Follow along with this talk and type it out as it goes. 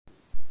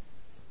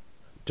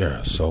There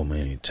are so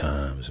many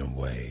times and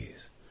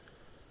ways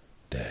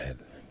that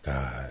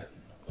God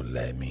would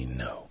let me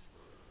know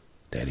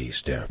that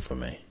He's there for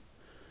me.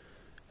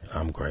 And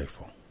I'm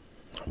grateful.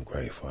 I'm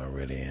grateful. I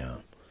really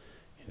am.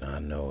 I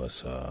know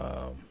it's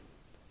a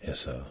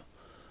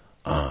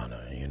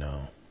honor.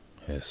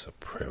 It's a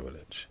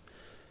privilege.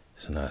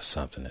 It's not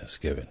something that's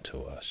given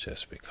to us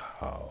just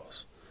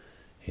because,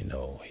 He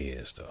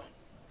is the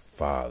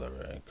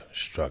Father and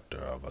constructor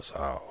of us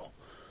all,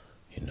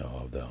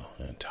 of the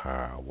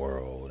entire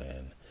world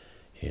and,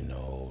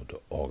 the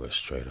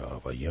orchestrator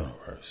of a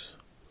universe.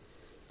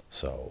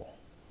 So,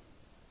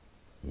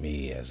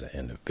 me as an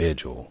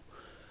individual,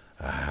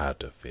 I have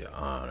to feel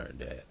honored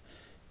that,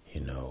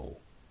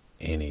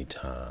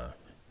 anytime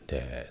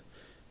that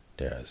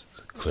there's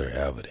clear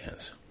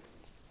evidence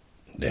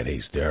that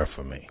He's there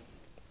for me,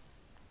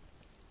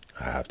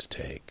 I have to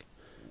take,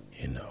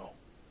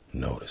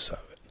 notice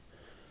of it.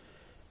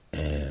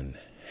 And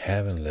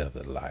having lived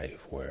a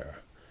life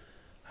where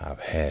I've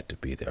had to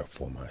be there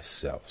for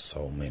myself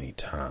so many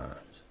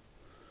times,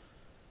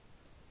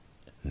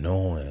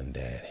 knowing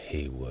that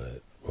He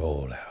would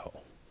roll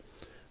out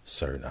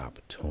certain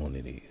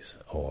opportunities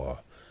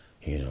or,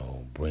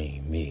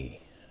 bring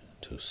me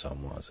to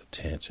someone's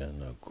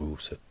attention, a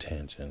group's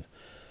attention,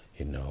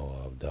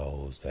 of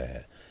those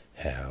that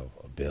have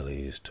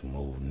abilities to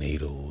move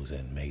needles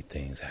and make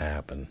things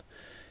happen,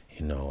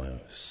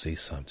 and see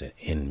something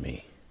in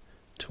me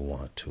to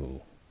want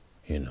to,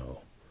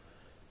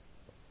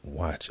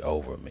 watch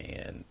over me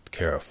and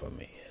care for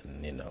me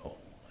and,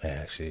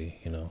 actually,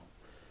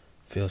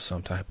 feel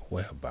some type of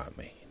way about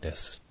me.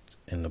 That's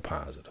in the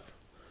positive.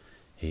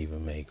 He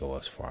even may go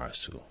as far as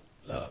to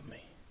love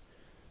me.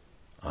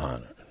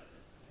 Honored,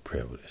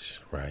 privileged,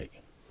 right?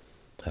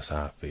 That's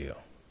how I feel.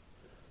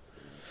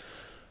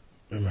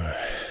 Remember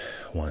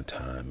one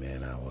time,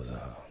 man, I was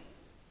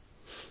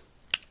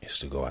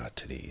used to go out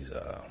to these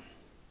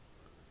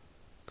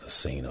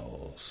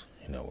casinos,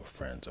 with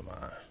friends of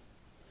mine.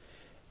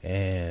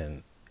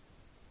 And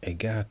it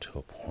got to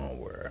a point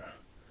where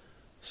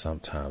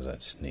sometimes I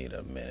just need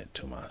a minute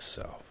to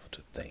myself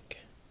to think.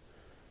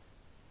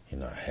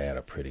 I had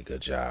a pretty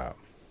good job,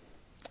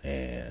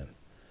 and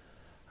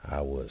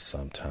I would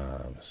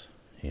sometimes,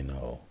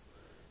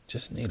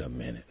 just need a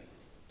minute.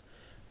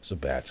 I was a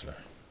bachelor,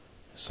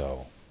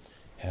 so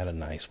had a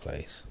nice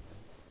place,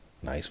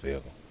 nice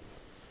vehicle,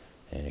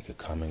 and it could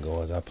come and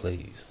go as I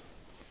please.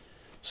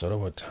 So there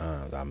were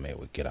times I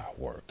would get out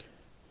work,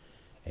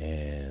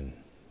 and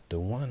the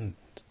one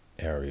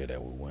area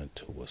that we went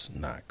to was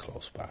not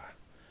close by.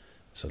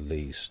 It's at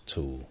least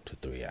 2 to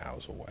 3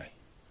 hours away.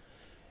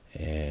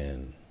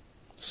 And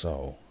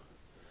so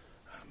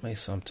I may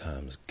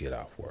sometimes get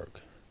off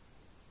work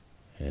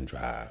and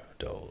drive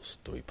those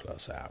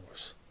 3+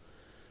 hours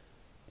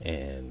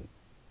and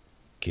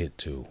get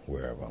to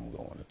wherever I'm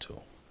going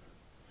to.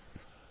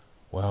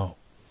 Well,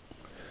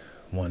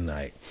 one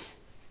night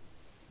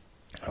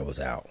I was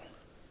out,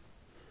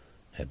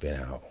 had been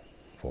out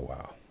for a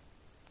while.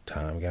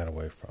 Time got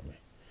away from me.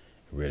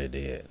 It really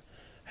did.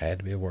 I had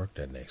to be at work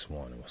that next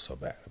morning. I was so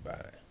bad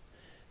about it.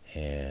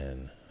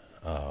 And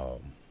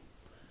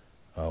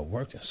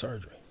worked in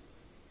surgery.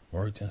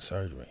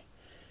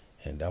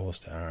 And that was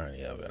the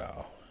irony of it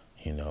all.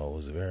 It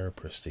was a very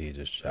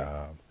prestigious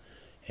job.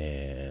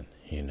 And,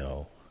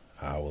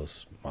 I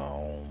was my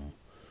own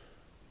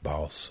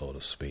boss, so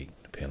to speak,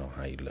 depending on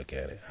how you look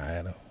at it.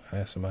 I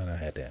had somebody I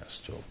had to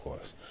answer to, of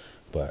course.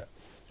 But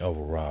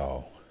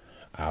overall,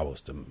 I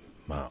was the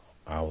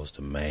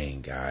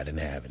main guy. I didn't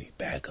have any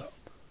backup.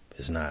 If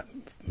it's not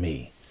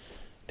me,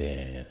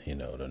 then,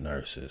 the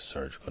nurses,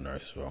 surgical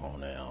nurses were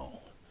on their own.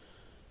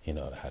 They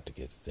had to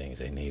get the things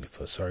they needed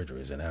for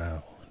surgeries. And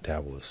now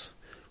we're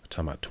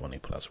talking about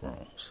 20+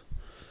 rooms.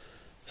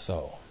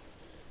 So,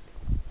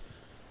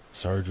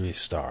 surgery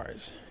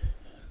starts.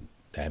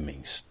 That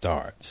means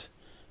starts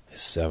at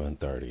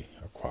 7:30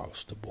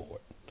 across the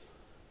board.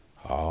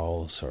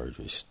 All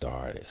surgeries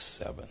start at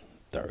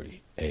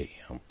 7:30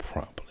 a.m.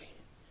 promptly.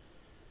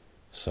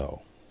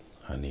 So,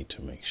 I need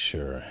to make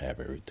sure I have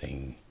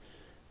everything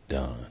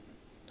done.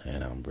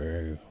 And I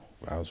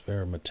was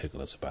very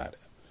meticulous about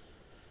it.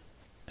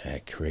 I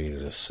had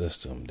created a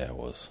system that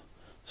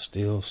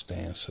still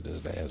stands to this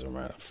day, as a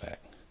matter of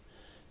fact,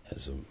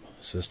 as a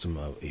system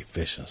of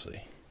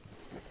efficiency,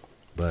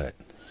 but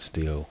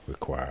still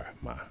require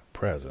my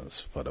presence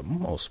for the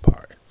most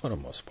part.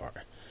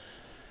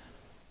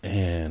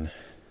 And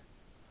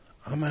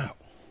I'm out.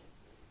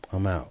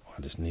 I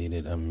just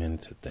needed a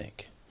minute to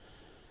think.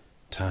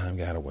 Time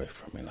got away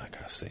from me, like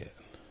I said.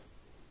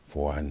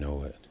 Before I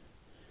know it,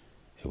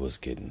 it was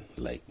getting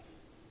late.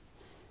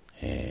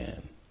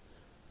 And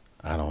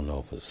I don't know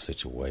if it was a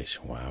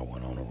situation where I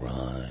went on a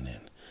run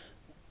and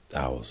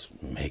I was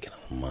making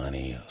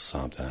money or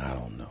something. I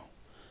don't know.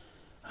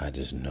 I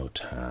just know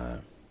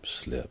time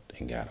slipped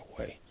and got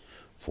away.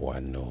 Before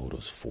I knew it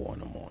was 4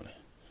 a.m.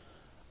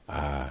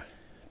 I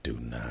do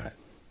not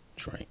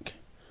drink.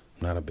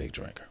 I'm not a big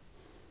drinker.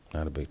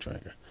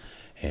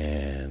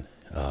 And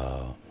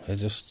it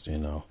just,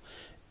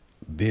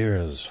 beer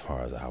is as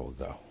far as I would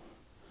go.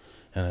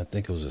 And I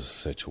think it was a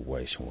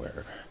situation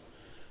where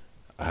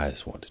I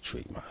just wanted to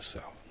treat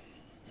myself.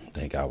 I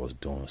think I was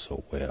doing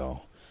so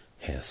well,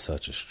 had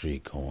such a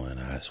streak going,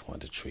 I just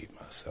wanted to treat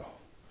myself.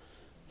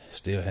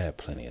 Still had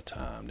plenty of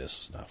time. This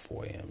was not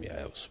 4 a.m.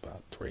 Yeah, it was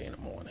about 3 in the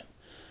morning.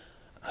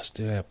 I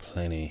still had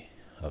plenty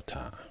of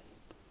time.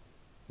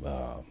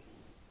 Well,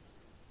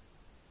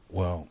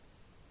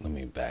 let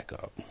me back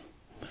up.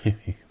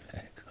 It's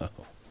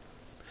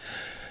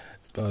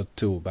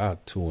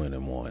about two in the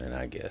morning,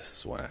 I guess,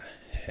 is when I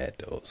had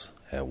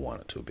 1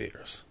 or 2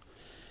 beers.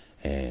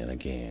 And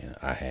again,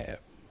 I had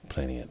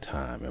plenty of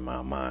time in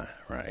my mind,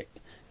 right?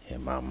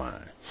 In my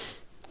mind.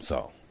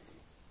 So,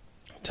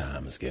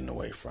 time is getting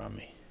away from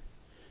me.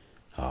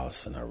 All of a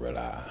sudden I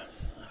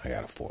realize I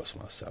gotta force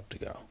myself to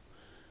go.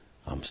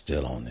 I'm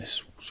still on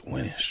this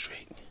winning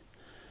streak,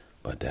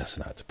 but that's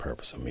not the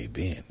purpose of me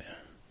being there.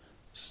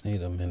 Just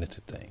need a minute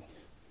to think,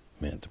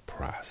 a minute to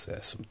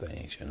process some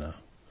things, And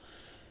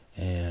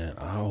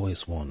I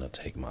always want to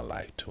take my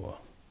life to a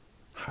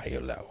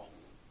higher level.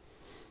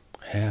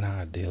 Had an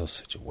ideal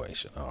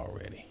situation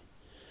already,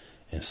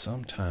 and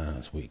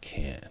sometimes we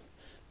can't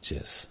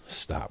just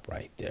stop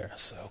right there and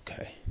say,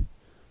 okay,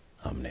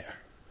 I'm there.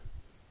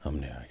 I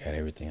got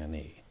everything I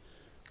need.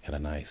 Got a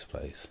nice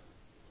place,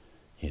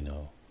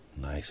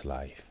 nice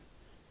life.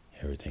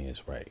 Everything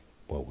is right,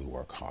 what we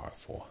work hard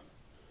for.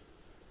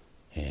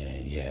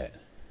 And yet,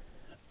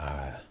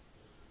 I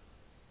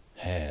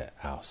had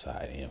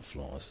outside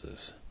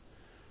influences,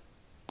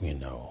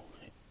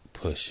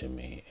 pushing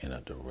me in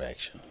a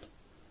direction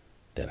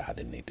that I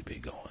didn't need to be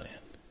going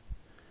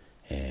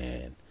in.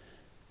 And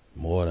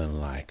more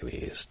than likely,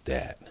 it's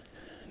that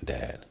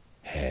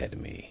had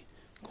me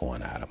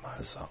going out of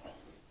my zone.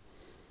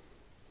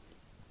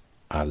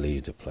 I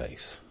leave the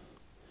place,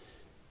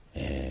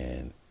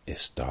 and the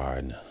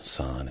sun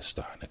is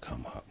starting to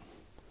come up.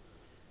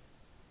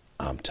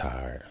 I'm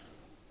tired,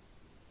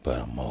 but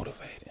I'm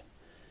motivated.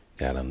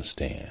 Gotta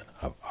understand,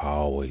 I've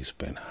always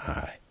been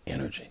high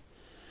energy,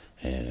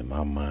 and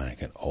my mind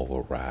can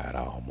override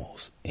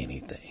almost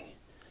anything,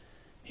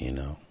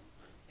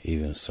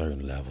 even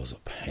certain levels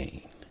of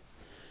pain.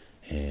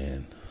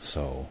 And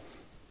so,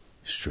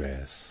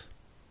 stress,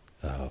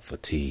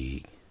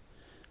 fatigue,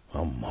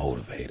 I'm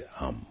motivated.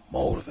 I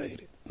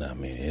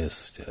mean,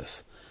 it's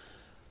just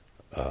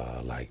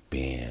like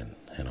being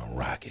in a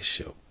rocket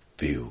ship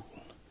fueled,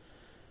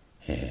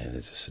 and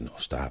it's just no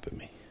stopping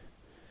me.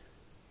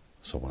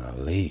 So when I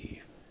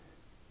leave,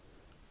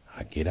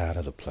 I get out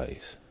of the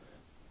place,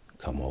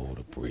 come over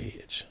the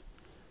bridge.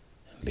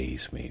 It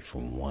leads me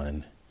from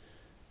one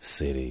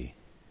city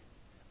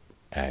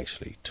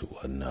actually to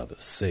another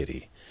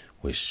city,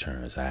 which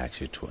turns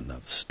actually to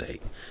another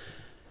state.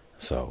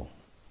 So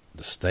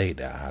the state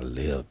that I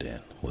lived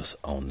in was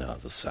on the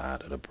other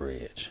side of the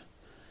bridge.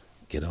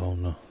 Get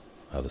on the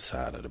other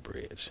side of the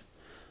bridge.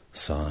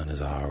 Sun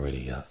is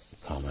already up,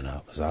 coming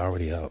up. It's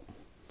already up.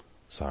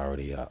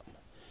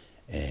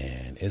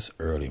 And it's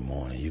early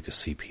morning. You can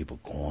see people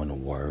going to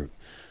work,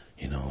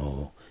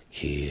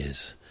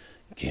 kids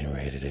getting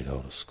ready to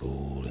go to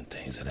school and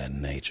things of that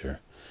nature.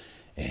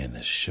 And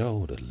to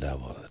show the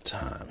level of the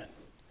timing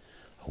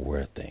of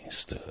where things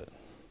stood.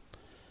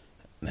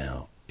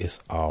 Now,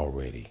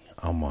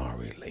 I'm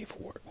already late for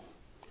work.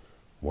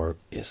 Work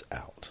is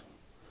out.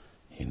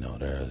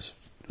 There's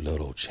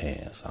little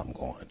chance I'm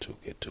going to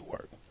get to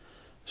work.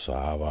 So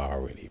I've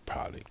already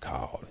probably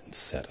called and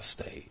set a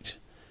stage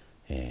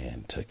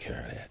and took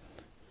care of that.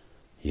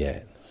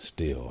 Yet,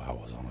 still, I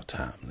was on a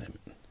time limit.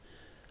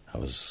 I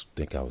was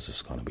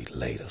just going to be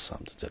late or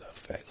something to that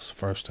effect. It was the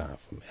first time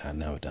for me. I'd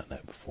never done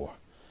that before.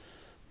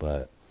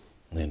 But,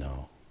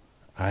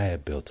 I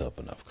had built up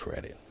enough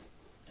credit.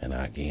 And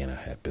again, I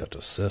had built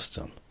a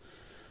system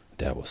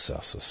that was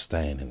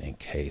self-sustaining in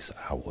case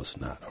I was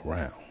not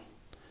around.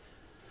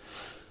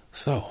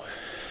 So,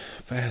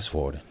 fast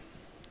forwarding,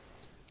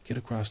 get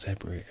across that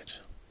bridge.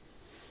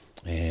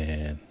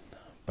 And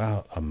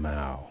about a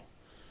mile,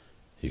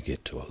 you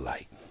get to a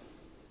light.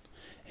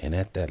 And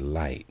at that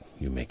light,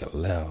 you make a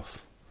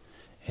left.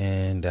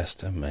 And that's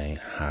the main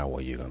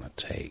highway you're going to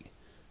take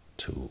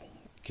to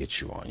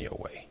get you on your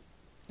way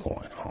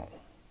going home.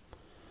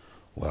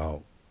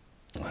 Well,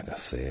 like I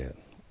said,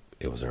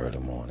 it was early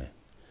morning.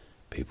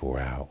 People were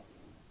out.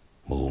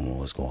 Movement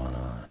was going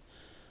on.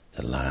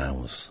 The line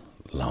was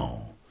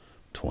long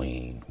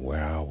between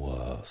where I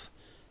was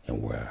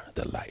and where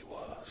the light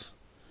was.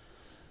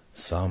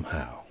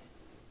 Somehow,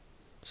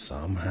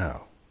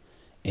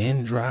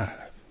 in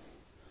drive,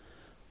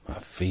 my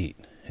feet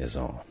is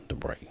on the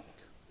brake.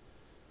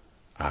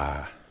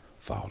 I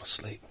fall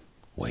asleep,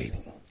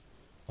 waiting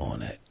on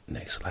that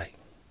next light.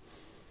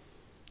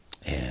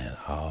 And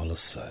all of a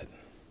sudden,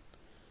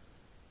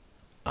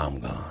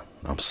 I'm gone.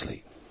 I'm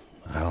asleep.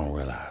 I don't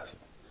realize it.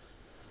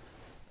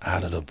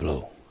 Out of the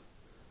blue,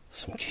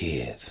 some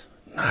kids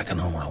knocking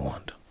on my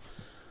window.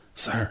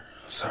 Sir,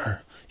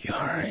 you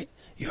all right?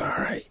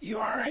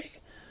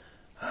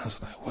 I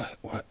was like,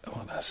 what?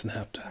 Oh, I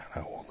snapped out. I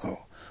woke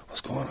up.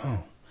 What's going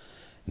on?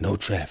 No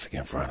traffic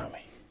in front of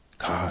me.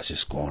 Cars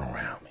just going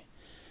around me.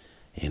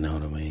 You know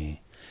what I mean?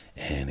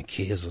 And the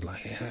kids was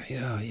like,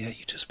 yeah, you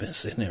just been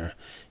sitting there.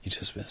 You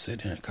just been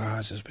sitting there, and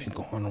cars just been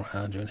going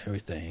around you and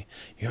everything.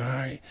 You all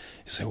right?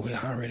 He said, we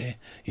already,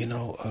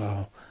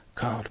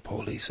 called the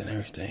police and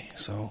everything.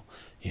 So,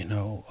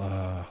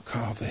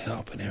 call for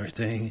help and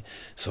everything.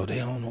 So they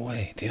on the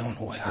way.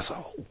 I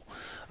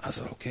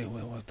said, okay,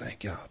 well,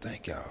 thank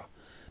y'all.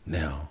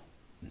 Now,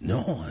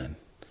 knowing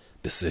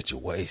the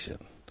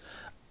situation,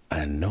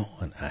 and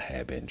knowing I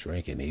had been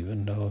drinking,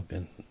 even though it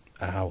been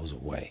hours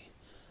away,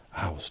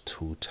 I was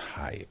too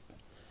tired,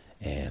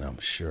 and I'm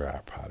sure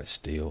I probably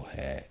still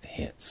had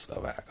hints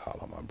of alcohol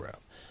on my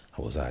breath.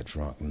 Was I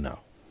drunk? No,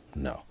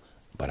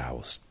 but I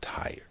was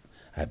tired.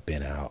 I'd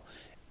been out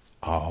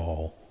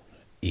all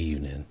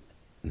evening,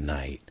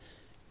 night,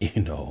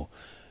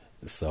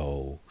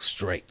 so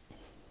straight.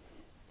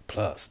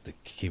 Plus, to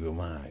keep in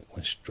mind,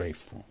 went straight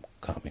from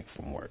coming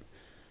from work,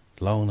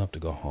 long enough to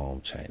go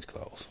home, change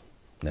clothes.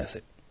 And that's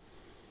it.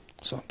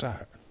 So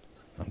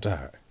I'm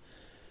tired.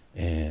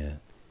 And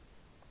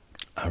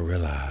I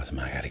realized,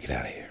 man, I got to get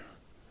out of here.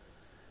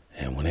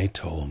 And when they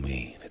told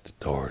me that the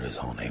daughter is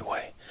on their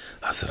way,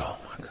 I said, oh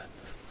my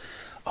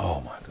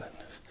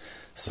goodness.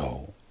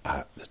 So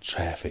the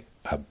traffic,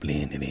 I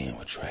blended in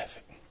with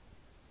traffic.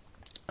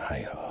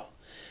 I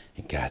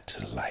got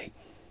to the light.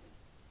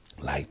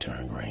 Light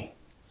turned green.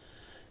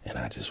 And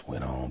I just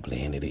went on,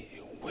 blended it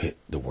with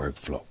the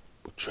workflow,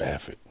 with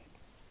traffic.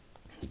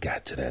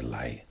 Got to that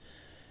light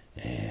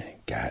and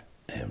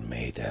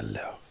made that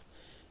left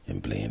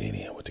and blended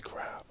in with the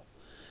crowd.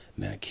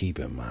 Now keep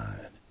in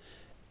mind,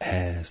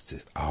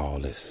 as all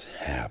this is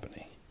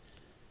happening,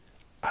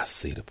 I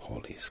see the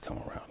police come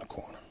around the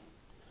corner.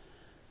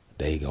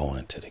 They go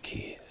into the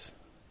kids.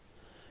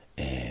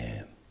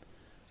 And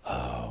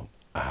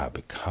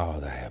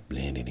because I had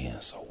blended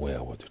in so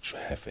well with the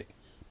traffic,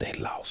 they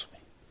lost me.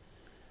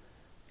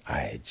 I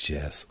had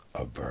just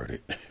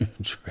averted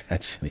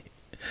tragedy,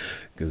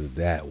 because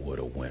that would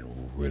have went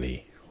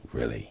really,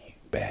 really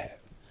bad.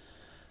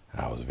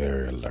 I was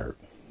very alert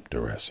the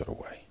rest of the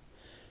way,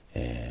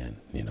 and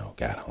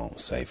got home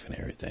safe and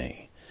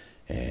everything.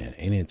 And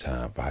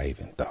anytime I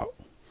even thought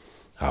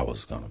I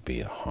was going to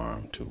be a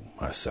harm to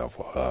myself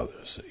or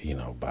others,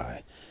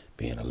 by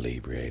being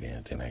inebriated and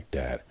anything like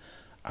that,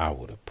 I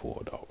would have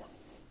pulled over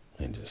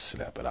and just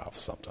slept it off or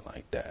something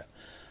like that.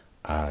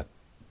 I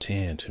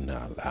tend to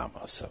not allow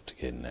myself to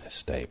get in that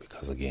state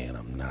because, again,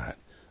 I'm not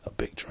a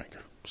big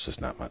drinker. It's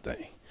just not my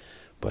thing.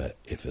 But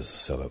if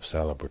it's a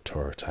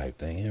celebratory type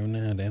thing, every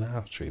now and then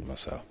I'll treat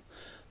myself.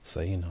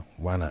 Say,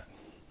 why not?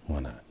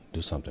 Why not?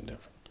 Do something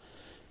different.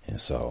 And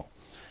so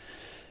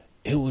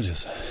it was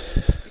just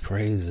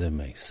crazy as it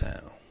may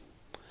sound.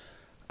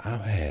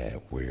 I've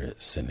had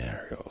weird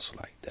scenarios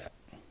like that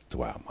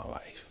throughout my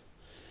life.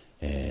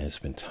 And it's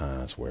been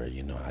times where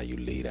how you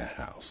leave a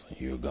house and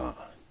you're gone.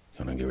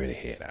 You're going to get ready to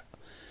head out.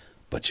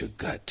 But your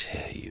gut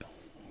tell you,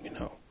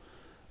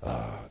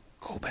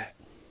 go back.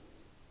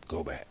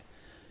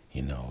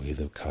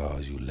 Either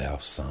because you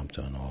left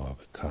something or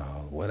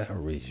because whatever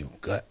reason, your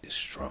gut is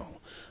strong.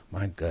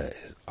 My gut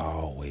has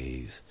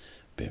always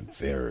been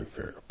very,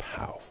 very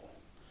powerful.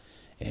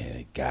 And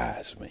it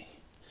guides me.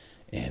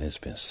 And it's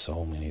been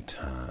so many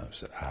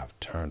times that I've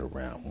turned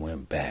around,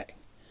 went back,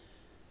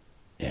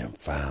 and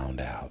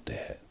found out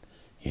that,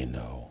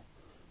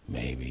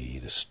 maybe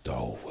the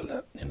stove,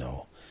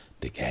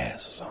 the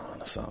gas was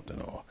on or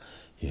something, or,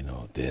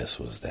 this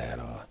was that,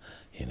 or,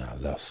 I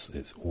left,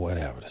 it's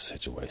whatever the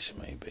situation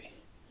may be.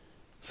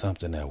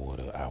 Something that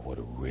I would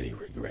have really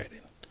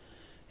regretted.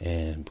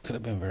 And could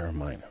have been very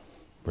minor.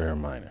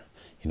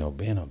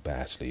 Being a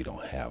bachelor, you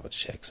don't have a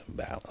checks and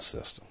balance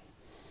system.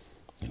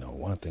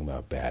 One thing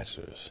about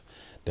bachelors,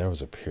 there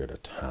was a period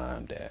of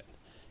time that,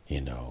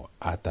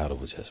 I thought it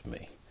was just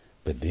me.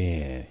 But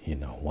then,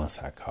 once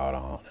I caught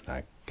on and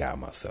I got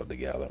myself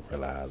together and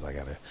realized I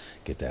got to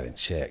get that in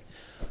check,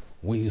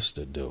 we used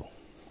to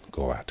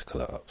go out to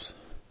clubs,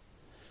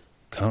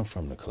 come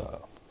from the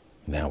club.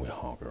 Now we're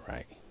hungry,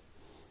 right?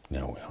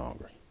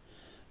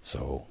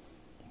 So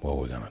what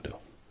we're going to do?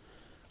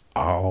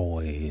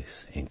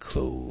 Always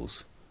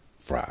includes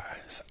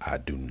fries. I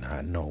do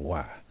not know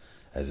why.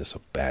 That's just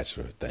a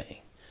bachelor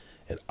thing.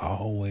 It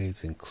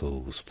always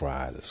includes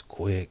fries. It's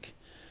quick.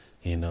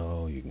 You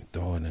can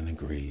throw it in the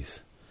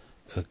grease,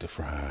 cook the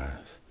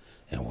fries,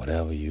 and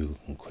whatever you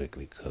can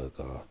quickly cook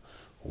or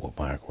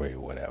microwave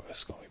or whatever,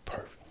 it's going to be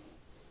perfect.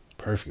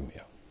 Perfect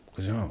meal.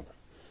 Because you're hungry.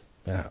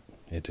 Been out,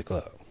 hit the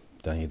club,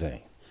 done your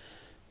thing.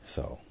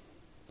 So,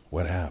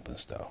 what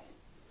happens though?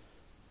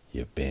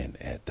 You've been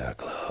at the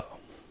club,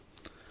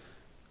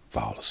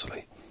 fall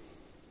asleep.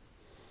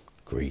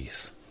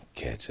 Grease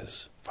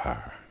catches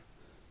fire.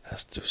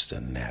 That's just the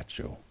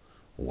natural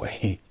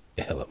way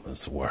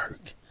elements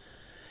work.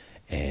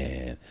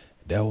 And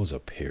there was a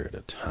period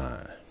of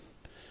time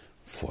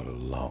for the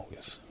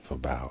longest, for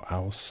about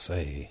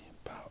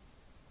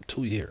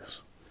 2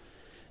 years,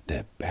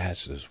 that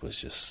bachelors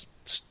was just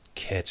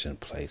catching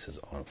places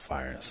on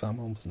fire, and some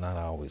of them was not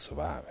always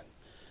surviving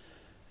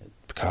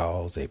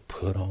because they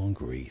put on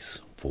grease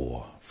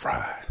for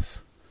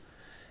fries.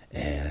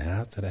 And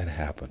after that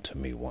happened to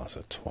me once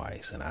or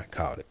twice, and I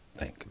caught it.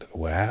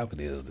 What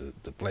happened is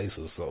the place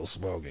was so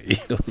smoky, you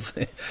know what I'm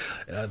saying?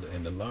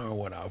 And the alarm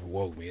went off,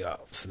 woke me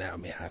up, snapped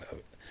me out of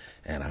it,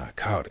 and I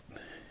caught it.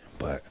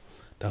 But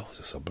that was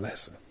just a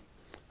blessing.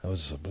 That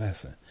was just a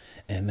blessing.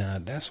 And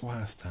that's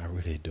why I started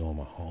really doing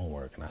my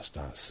homework, and I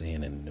started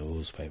seeing in the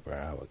newspaper.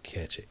 I would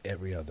catch it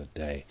every other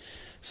day.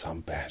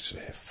 Some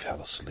bachelor had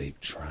fell asleep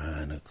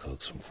trying to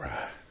cook some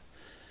fries.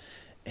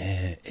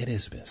 And it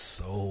has been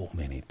so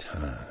many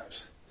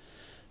times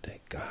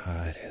that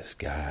God has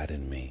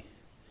guided me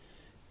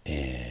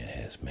and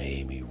has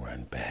made me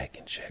run back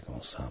and check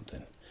on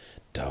something,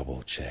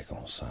 double check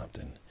on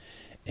something,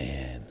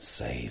 and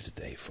save the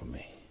day for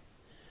me.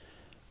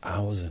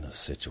 I was in a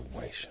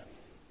situation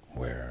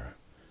where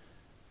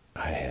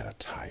I had a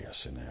tire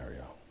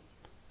scenario.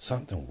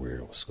 Something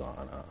weird was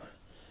going on.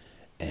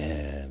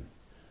 And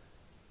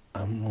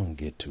I'm going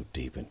to get too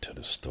deep into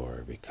the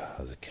story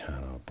because it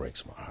kind of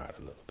breaks my heart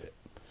a little bit.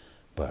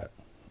 But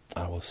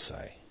I will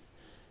say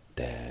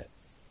that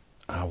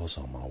I was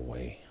on my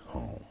way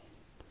home.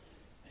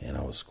 And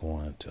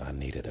I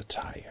needed a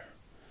tire.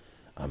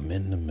 I'm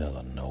in the middle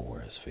of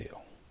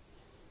Nowheresville.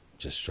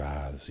 Just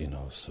drive,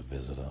 it's a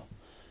visitor,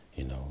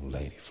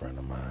 lady friend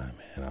of mine,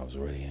 man, I was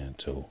really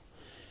into.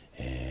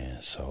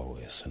 And so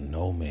it's a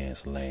no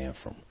man's land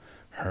from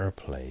her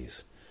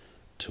place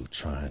to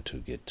trying to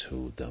get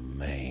to the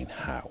main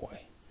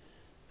highway.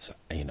 So,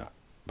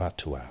 about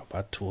 2 hours,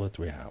 about 2 or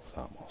 3 hours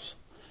almost.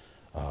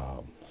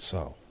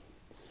 So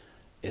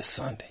it's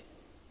Sunday.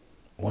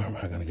 Where am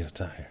I going to get a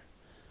tire?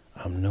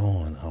 I'm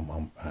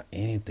knowing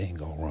anything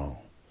go wrong.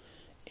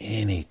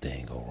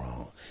 Anything go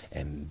wrong.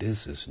 And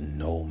this is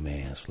no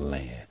man's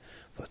land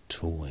for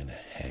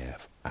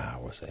 2.5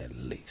 hours at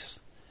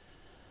least.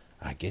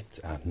 I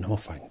know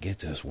if I can get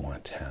to this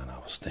one town, I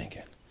was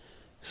thinking,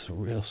 it's a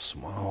real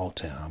small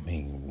town. I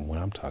mean,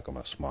 when I'm talking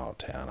about small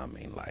town, I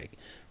mean like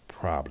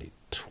probably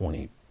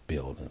 20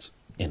 buildings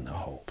in the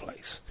whole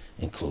place,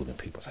 including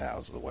people's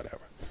houses or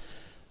whatever.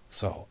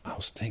 So I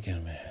was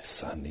thinking, man,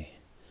 Sunday,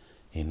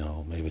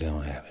 maybe they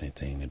don't have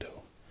anything to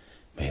do.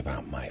 Maybe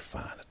I might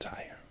find a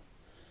tire.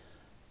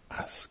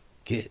 I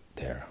get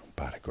there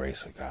by the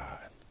grace of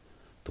God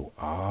through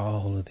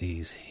all of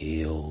these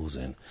hills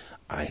and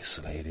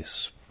isolated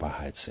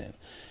spots and,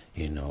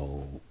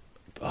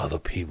 other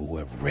people who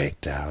have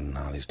wrecked out and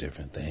all these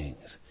different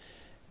things.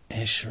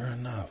 And sure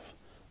enough,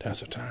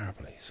 there's a tire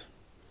place.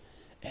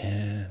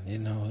 And,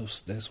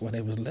 that's where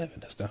they was living.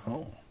 That's their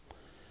home.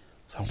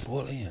 So I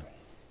pull in.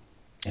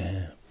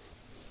 And,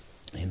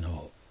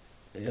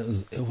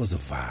 it was a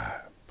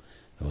vibe.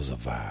 It was a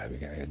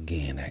vibe.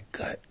 Again, that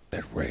gut,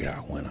 that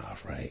radar went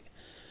off, right?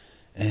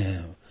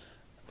 And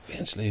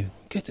eventually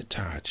get the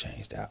tire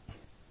changed out.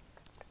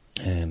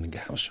 And the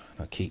guy was trying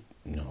to keep,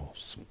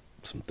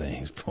 some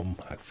things from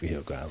my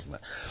vehicle. I was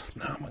like,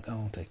 no, I'm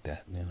going to take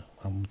that,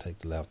 I'm going to take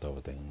the leftover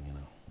thing,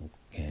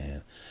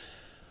 and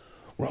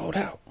rolled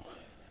out.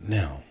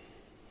 Now,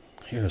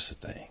 here's the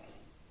thing.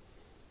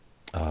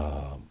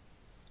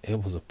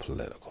 It was a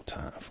political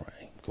time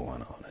frame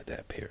going on at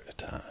that period of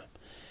time.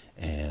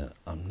 And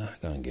I'm not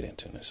going to get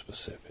into the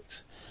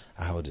specifics.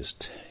 I would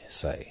just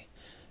say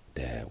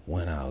that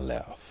when I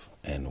left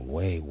and the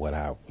way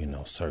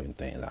certain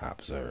things I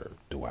observed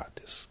throughout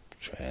this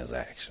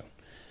transaction,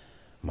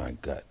 my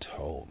gut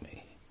told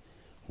me,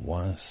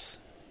 once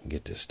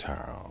get this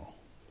tire on,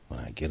 when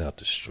I get up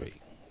the street,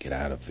 get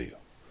out of view,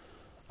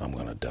 I'm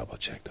going to double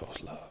check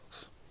those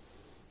lugs.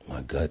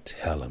 My gut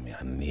telling me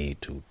I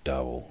need to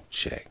double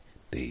check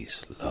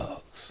these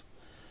lugs.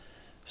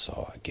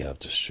 So I get up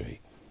the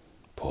street,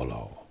 pull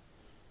over,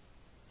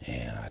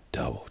 and I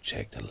double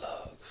check the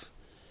lugs.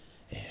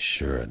 And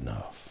sure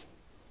enough,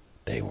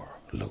 they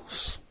were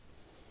loose.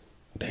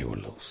 They were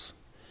loose.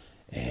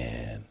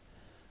 And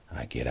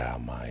I get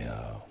out my,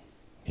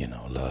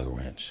 lug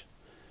wrench,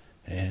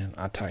 and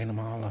I tighten them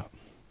all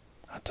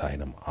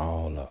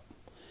up.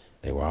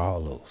 They were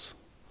all loose.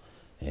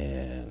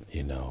 And,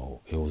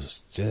 it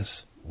was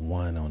just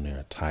one on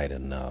there tight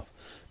enough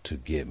to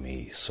get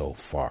me so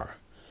far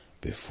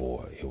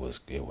before it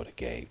would have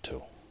gave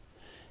too.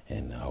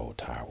 And the whole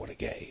tire would have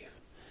gave.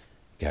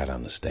 Gotta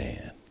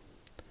understand,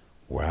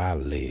 where I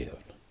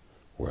lived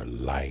were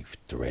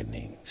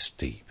life-threatening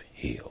steep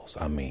hills.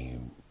 I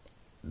mean,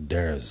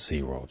 there's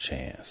zero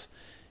chance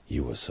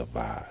you would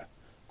survive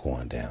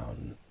going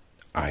down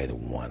either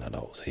one of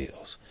those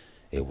hills.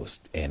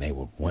 And they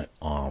went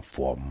on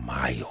for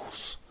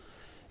miles.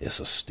 It's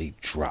a steep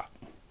drop.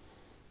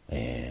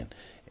 And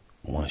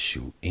once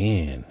you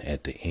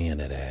at the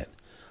end of that,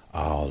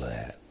 all of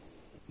that,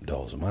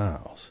 those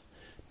miles,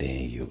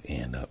 then you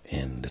end up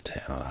in the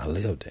town I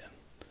lived in.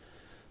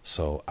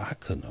 So I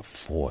couldn't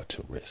afford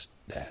to risk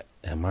that.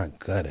 And my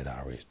gut had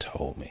already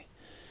told me,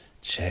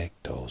 check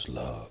those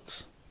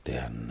lugs.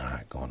 They're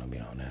not going to be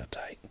on there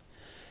tight.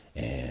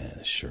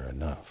 And sure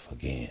enough,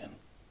 again,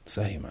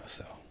 saved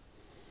myself.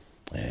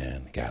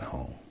 And got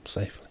home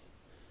safely.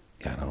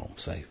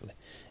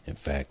 In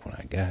fact, when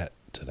I got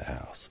to the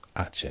house.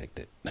 I checked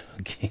it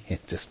again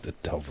just to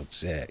double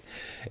check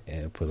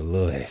and put a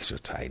little extra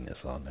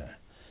tightness on there.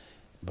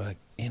 But,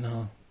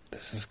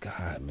 this is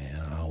God,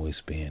 man.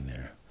 Always being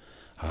there.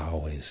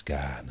 Always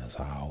guiding us.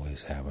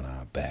 Always having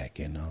our back,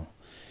 And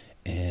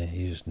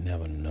you just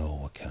never know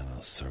what kind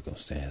of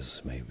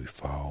circumstances may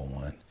befall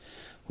one.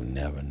 We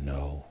never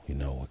know,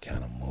 what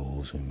kind of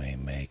moves we may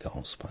make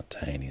on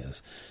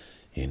spontaneous,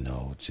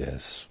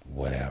 just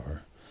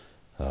whatever.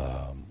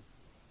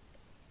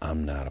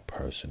 I'm not a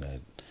person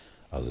that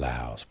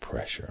allows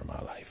pressure in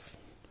my life.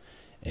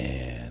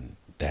 And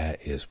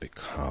that is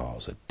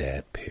because of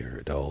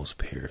those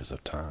periods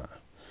of time.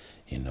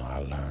 I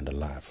learned a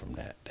lot from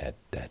that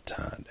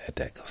time at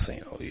that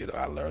casino.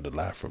 I learned a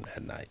lot from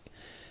that night.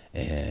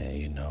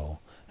 And,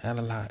 had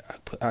a lot.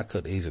 I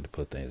could easily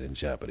put things in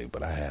jeopardy,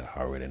 but I had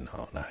already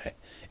known.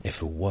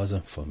 If it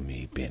wasn't for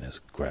me being as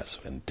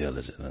aggressive and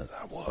diligent as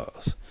I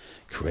was,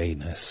 creating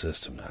that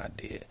system that I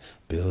did,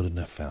 building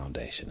the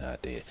foundation I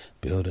did,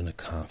 building the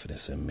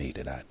confidence in me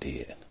that I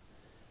did,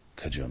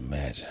 could you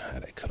imagine how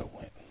that could have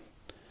went?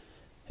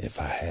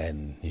 If I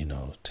hadn't,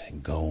 to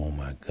go on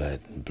my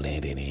gut and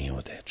blended in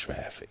with that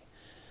traffic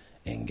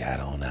and got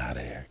on out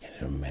of there, can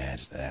you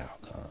imagine the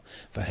outcome?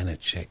 If I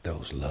hadn't checked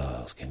those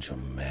loves, can you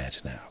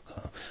imagine the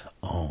outcome?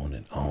 On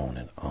and on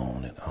and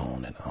on and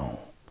on and on.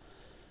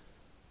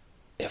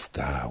 If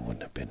God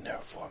wouldn't have been there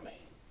for me.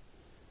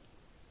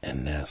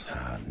 And that's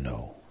how I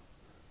know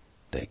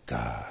that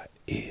God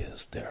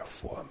is there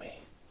for me.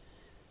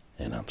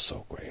 And I'm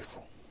so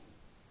grateful.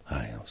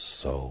 I am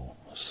so,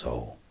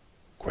 so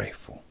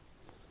grateful.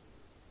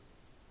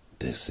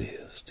 This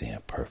is the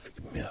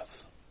imperfect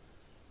myth.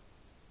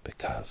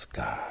 Because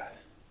God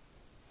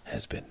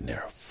has been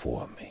there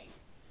for me.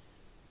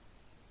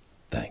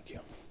 Thank you.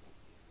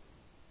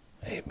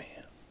 Amen.